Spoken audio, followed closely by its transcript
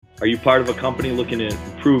Are you part of a company looking to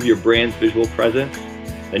improve your brand's visual presence?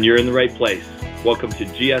 Then you're in the right place. Welcome to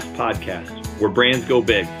GSPodcast, where brands go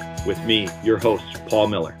big, with me, your host, Paul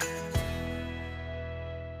Miller.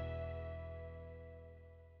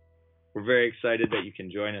 We're very excited that you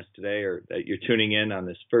can join us today, or that you're tuning in on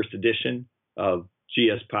this first edition of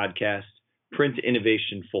GSPodcast, Print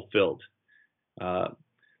Innovation Fulfilled.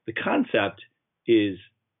 The concept is,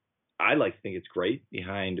 I like to think it's great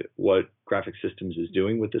behind what Graphic Systems is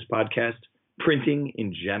doing with this podcast. Printing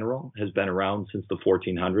in general has been around since the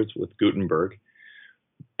 1400s with Gutenberg,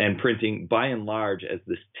 and printing by and large as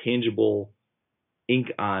this tangible ink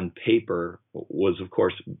on paper was, of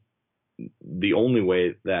course, the only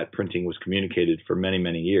way that printing was communicated for many,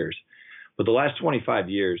 many years. But the last 25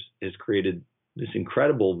 years has created this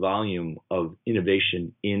incredible volume of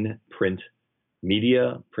innovation in print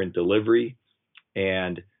media, print delivery,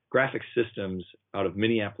 and Graphic Systems out of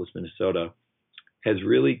Minneapolis, Minnesota has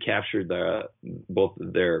really captured both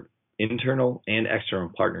their internal and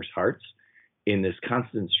external partners' hearts in this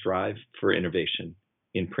constant strive for innovation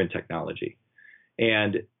in print technology.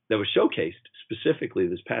 And that was showcased specifically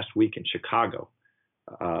this past week in Chicago.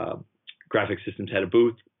 Graphic Systems had a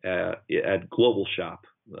booth at Global Shop,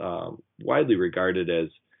 widely regarded as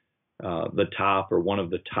the top or one of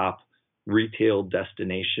the top retail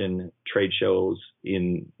destination trade shows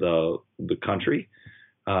in the country.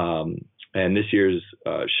 And this year's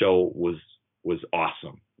show was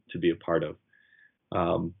awesome to be a part of.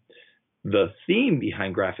 The theme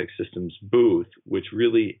behind Graphic Systems' booth, which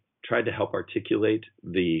really tried to help articulate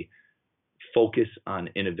the focus on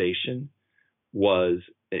innovation,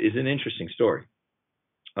 is an interesting story.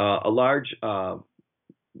 A large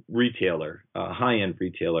retailer, a high-end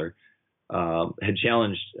retailer, had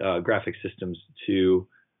challenged Graphic Systems to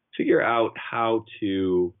figure out how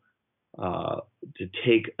to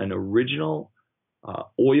take an original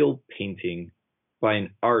oil painting by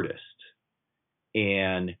an artist,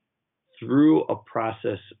 and through a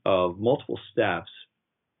process of multiple steps,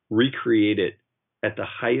 recreate it at the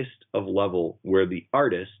highest of level where the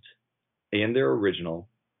artist and their original,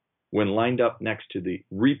 when lined up next to the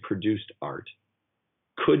reproduced art,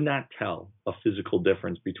 could not tell a physical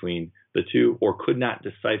difference between the two, or could not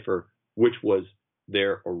decipher which was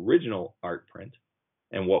their original art print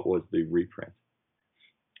and what was the reprint.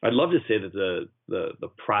 I'd love to say that the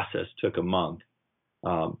process took a month,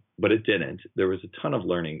 but it didn't. There was a ton of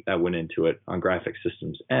learning that went into it on Graphic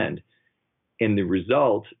Systems' end. And the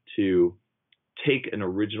result, to take an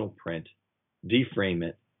original print, deframe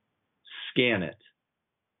it, scan it,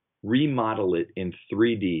 remodel it in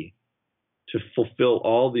 3D to fulfill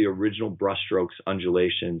all the original brushstrokes,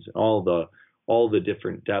 undulations, all the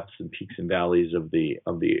different depths and peaks and valleys of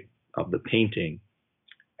the painting,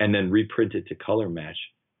 and then reprint it to color match.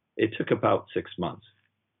 It took about 6 months.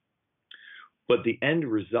 But the end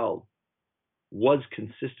result was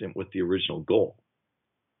consistent with the original goal.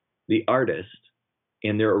 The artist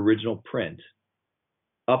and their original print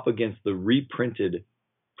up against the reprinted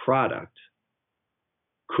product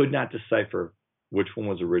could not decipher which one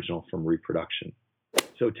was original from reproduction.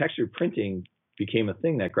 So textured printing became a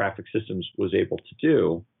thing that Graphic Systems was able to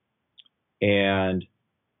do. And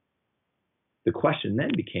the question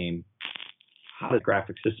then became, how does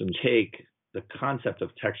Graphic Systems take the concept of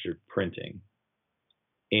textured printing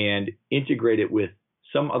and integrate it with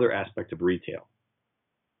some other aspect of retail?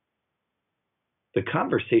 The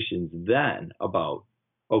conversations then about,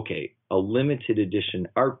 okay, a limited edition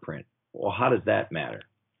art print, well, how does that matter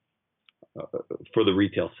for the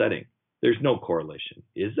retail setting? There's no correlation,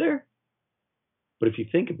 is there? But if you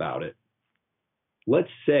think about it, let's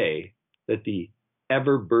say that the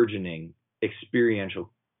ever-burgeoning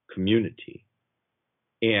experiential community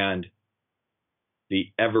and the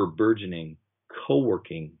ever-burgeoning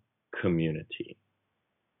co-working community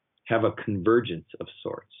have a convergence of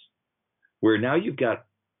sorts, where now you've got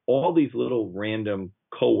all these little random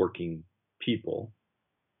co-working people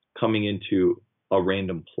coming into a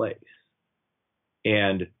random place,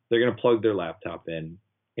 and they're going to plug their laptop in,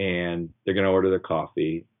 and they're going to order their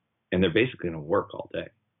coffee, and they're basically going to work all day.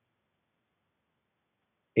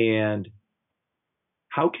 And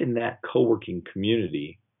how can that co-working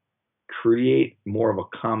community create more of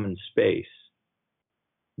a common space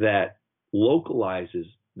that localizes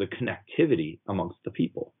the connectivity amongst the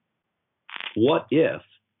people? What if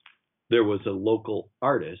there was a local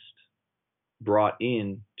artist brought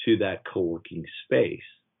in to that co-working space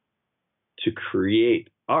to create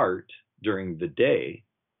art during the day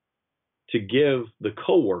to give the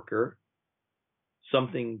coworker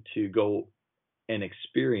something to go and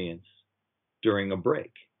experience during a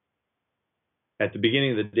break? At the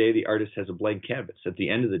beginning of the day, the artist has a blank canvas. At the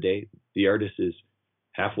end of the day, the artist is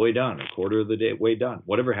halfway done, a quarter of the day way done,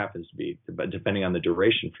 whatever happens to be, depending on the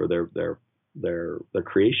duration for their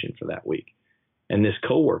creation for that week. And this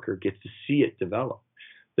coworker gets to see it develop.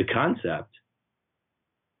 The concept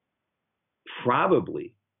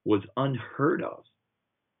probably was unheard of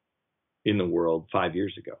in the world 5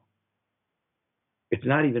 years ago. It's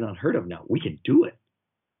not even unheard of now. We can do it.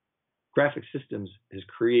 Graphic Systems has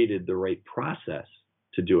created the right process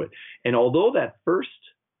to do it. And although that first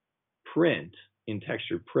print in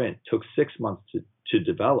textured print took 6 months to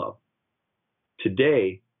develop,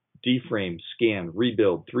 today, deframe, scan,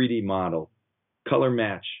 rebuild, 3D model, color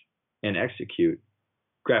match, and execute,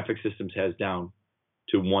 Graphic Systems has down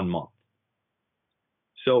to 1 month.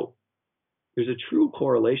 So there's a true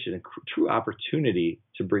correlation, a true opportunity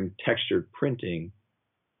to bring textured printing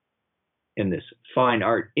and this fine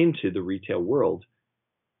art into the retail world,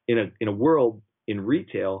 in a world in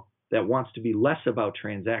retail that wants to be less about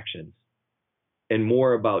transactions and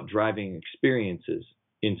more about driving experiences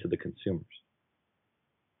into the consumers.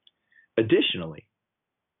 Additionally,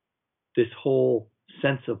 this whole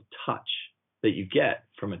sense of touch that you get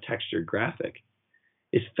from a textured graphic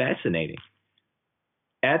is fascinating.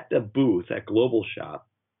 At the booth at Global Shop,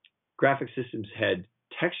 Graphic Systems had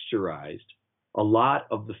texturized a lot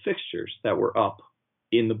of the fixtures that were up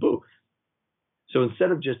in the booth. So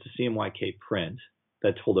instead of just a CMYK print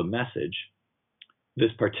that told a message,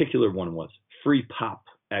 this particular one was free pop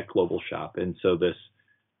at Global Shop. And so this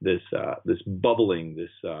bubbling,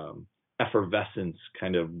 this effervescence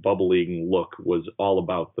kind of bubbling look was all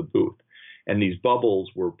about the booth. And these bubbles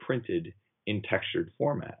were printed in textured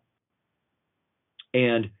format.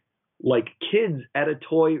 And like kids at a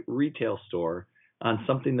toy retail store on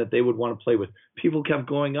something that they would want to play with, people kept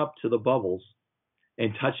going up to the bubbles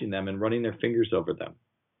and touching them and running their fingers over them.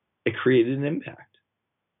 It created an impact.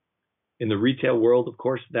 In the retail world, of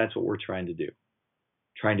course, that's what we're trying to do.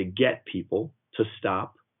 Trying to get people to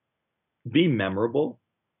stop, be memorable,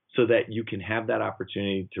 so that you can have that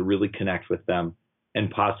opportunity to really connect with them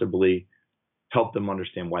and possibly help them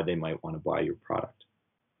understand why they might want to buy your product.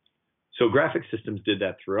 So Graphic Systems did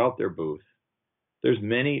that throughout their booth. There's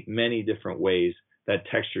many, many different ways that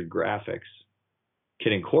textured graphics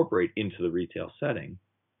can incorporate into the retail setting.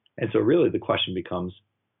 And so really the question becomes,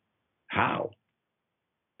 how?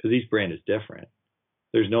 Because each brand is different.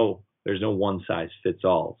 There's no one size fits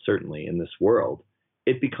all, certainly in this world.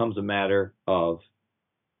 It becomes a matter of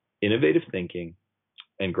innovative thinking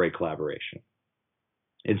and great collaboration.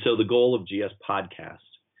 And so the goal of GSPodcast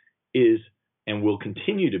is, and will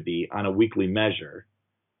continue to be on a weekly measure,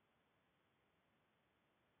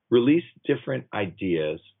 release different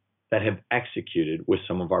ideas that have executed with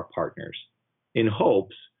some of our partners in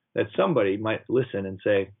hopes that somebody might listen and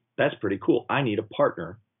say, that's pretty cool. I need a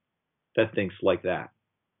partner that thinks like that,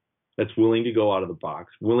 that's willing to go out of the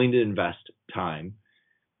box, willing to invest time,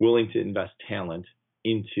 willing to invest talent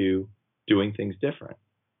into doing things different.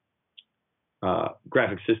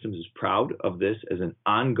 Graphic Systems is proud of this as an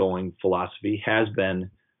ongoing philosophy, has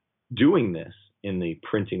been doing this in the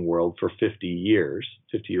printing world for 50 years,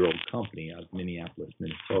 50-year-old company out of Minneapolis,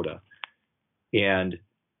 Minnesota. And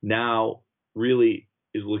now really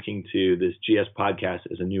is looking to this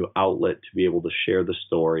GSPodcast as a new outlet to be able to share the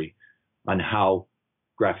story on how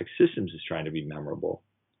Graphic Systems is trying to be memorable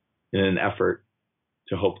in an effort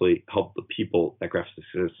to hopefully help the people that Graphic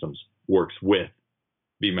Systems works with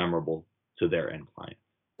be memorable to their end client.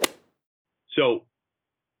 So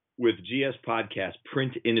with GSPodcast,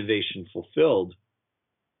 Print Innovation Fulfilled,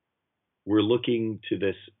 we're looking to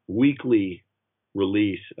this weekly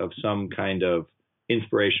release of some kind of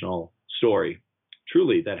inspirational story,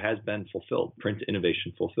 truly, that has been fulfilled, Print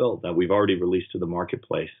Innovation Fulfilled, that we've already released to the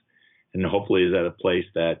marketplace. And hopefully is at a place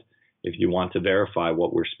that if you want to verify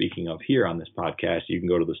what we're speaking of here on this podcast, you can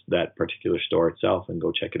go to that particular store itself and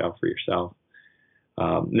go check it out for yourself.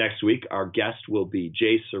 Next week, our guest will be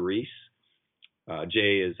Jay Cerise.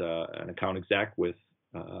 Jay is an account exec with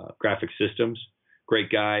Graphic Systems. Great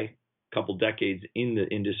guy, couple decades in the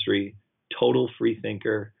industry, total free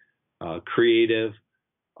thinker, creative,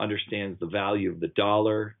 understands the value of the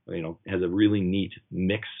dollar, has a really neat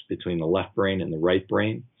mix between the left brain and the right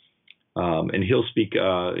brain. And he'll speak,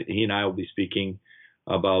 he and I will be speaking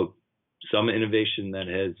about some innovation that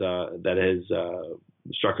has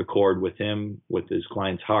struck a chord with him, with his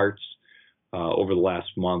clients' hearts over the last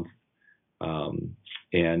month.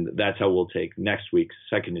 And that's how we'll take next week's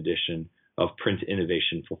second edition of Print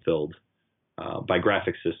Innovation Fulfilled by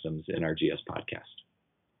Graphic Systems in our GSPodcast.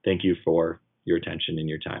 Thank you for your attention and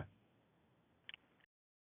your time.